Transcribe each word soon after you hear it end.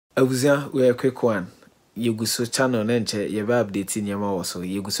Abuzia, we a quick one. You go so channel nenche you be updating yama also.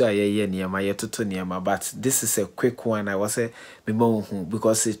 You go so aye niyama yetoto niyama, but this is a quick one. I was say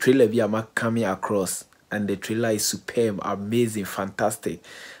because the trailer be ama coming across and the trailer is superb, amazing, fantastic.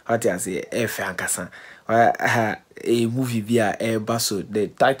 What I say, ankasa. A movie via a basso. The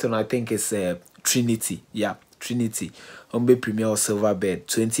title I think is Trinity. Yeah, Trinity. Ombe premiere or silver bed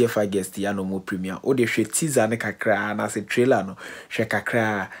 20th August ya no more premiere. O de hwe teaser ne kakra na se trailer no hwe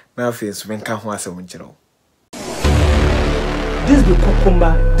kakra na face menka ho asem nchiro. This be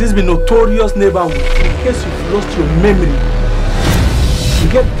Kokumba, this be notorious neighborhood. In case you've lost your memory, you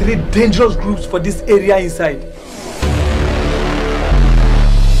get 3 dangerous groups for this area inside.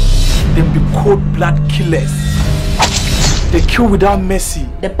 They be cold-blood killers. They kill without mercy.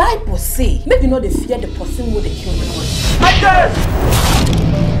 The Bible say, maybe not they fear the person who they kill the one.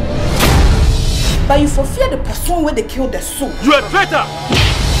 But you for fear the person where they kill the soul. You a traitor!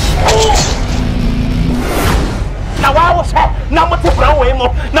 Now I was now what if I were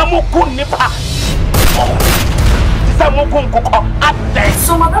more? Now more good nipa.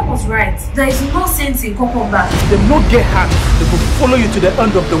 So Mother was right. There is no sense in Kokomba. They no get hurt. They will follow you to the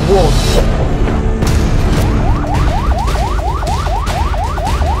end of the world.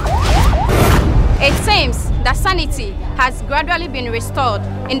 It seems that sanity has gradually been restored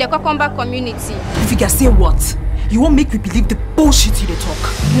in the Kokomba community. If you can say what? You won't make me believe the bullshit you talk.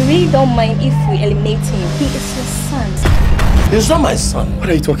 You really don't mind if we eliminate him? He is your son. He's not my son. What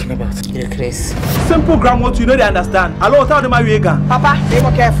are you talking about? You're crazy. Simple grammar, you know they understand. Hello, tell them my way again. Papa, be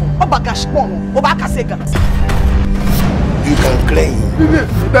more careful. You can claim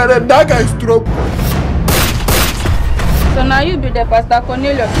that guy is trouble. So now you be the Pastor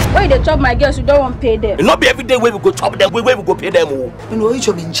Cornelius. Why they chop my girls, you don't want to pay them? It not be every day where we go chop them, where we go pay them. You know, you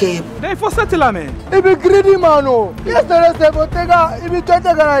should be in jail. They for settle man. He be greedy man, oh. Yesterday, they go take a, he be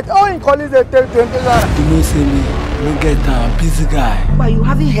 20 grand. Oh, in college, they take 20 grand. You know, say me, you get a busy guy. But you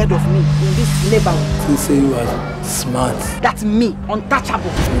haven't heard of me in this neighborhood. You say you are smart. That's me, untouchable.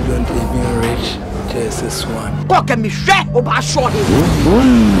 You don't even reach just this one. Go get me share over show him.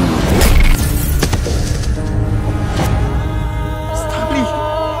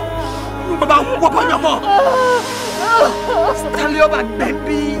 What on your mom? Stand up and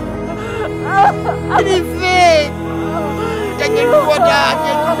baby. I didn't faint. Take it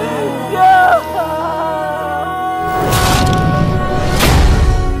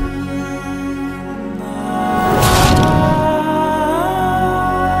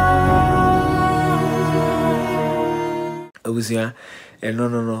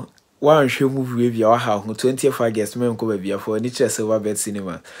No. One show movie with your house 20th August, me uncle baby for any silver bed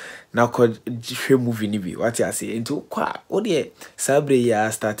cinema. Now called show movie nibi. What I say into qua oh dear Sabre ya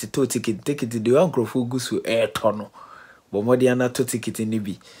started to ticket the uncle who goes to air tunnel. But more than to ticket in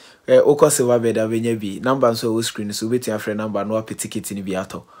nibi. Oko silver bed avenue B. Number so screen so waiting a friend number no ticket in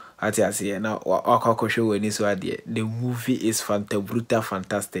Biato. What I say now Oko show when is the movie is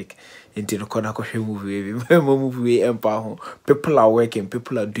fantastic. Into the corner movie empire. People are working,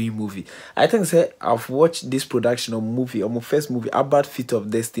 people are doing movie. I think say I've watched this production of movie, my first movie about Feet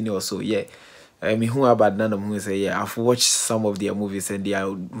of Destiny also. Yeah. I mean who about none of who say yeah, I've watched some of their movies and they are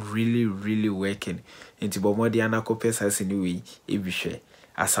really working. Into Bomodiana Copes has anyway Ibishe.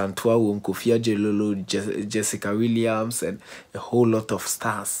 Asantewaa, Kofi Jelolo, Jessica Williams and a whole lot of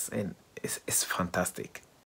stars, and it's fantastic.